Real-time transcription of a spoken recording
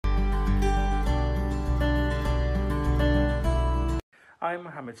I'm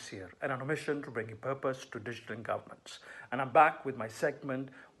Mohammad Sear, and on a mission to bring purpose to digital governments. And I'm back with my segment,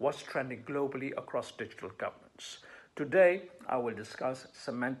 What's Trending Globally Across Digital Governments. Today, I will discuss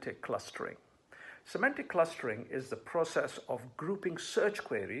semantic clustering. Semantic clustering is the process of grouping search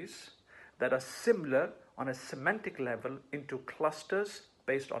queries that are similar on a semantic level into clusters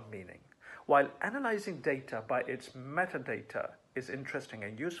based on meaning. While analyzing data by its metadata is interesting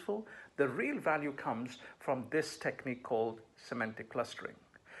and useful, the real value comes from this technique called semantic clustering.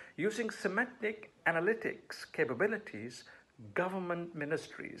 Using semantic analytics capabilities, government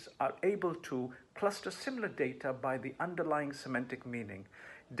ministries are able to cluster similar data by the underlying semantic meaning.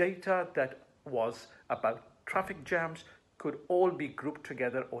 Data that was about traffic jams could all be grouped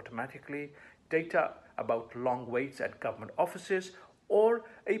together automatically. Data about long waits at government offices or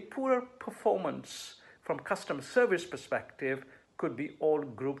a poorer performance from customer service perspective could be all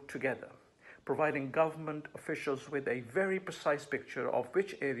grouped together, providing government officials with a very precise picture of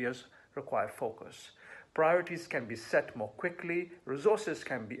which areas require focus. Priorities can be set more quickly, resources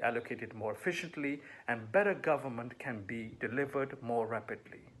can be allocated more efficiently, and better government can be delivered more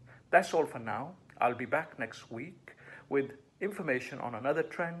rapidly. That's all for now. I'll be back next week with information on another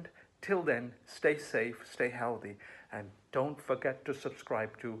trend. Till then, stay safe, stay healthy, and don't forget to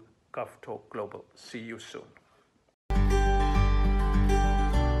subscribe to GovTalk Global. See you soon.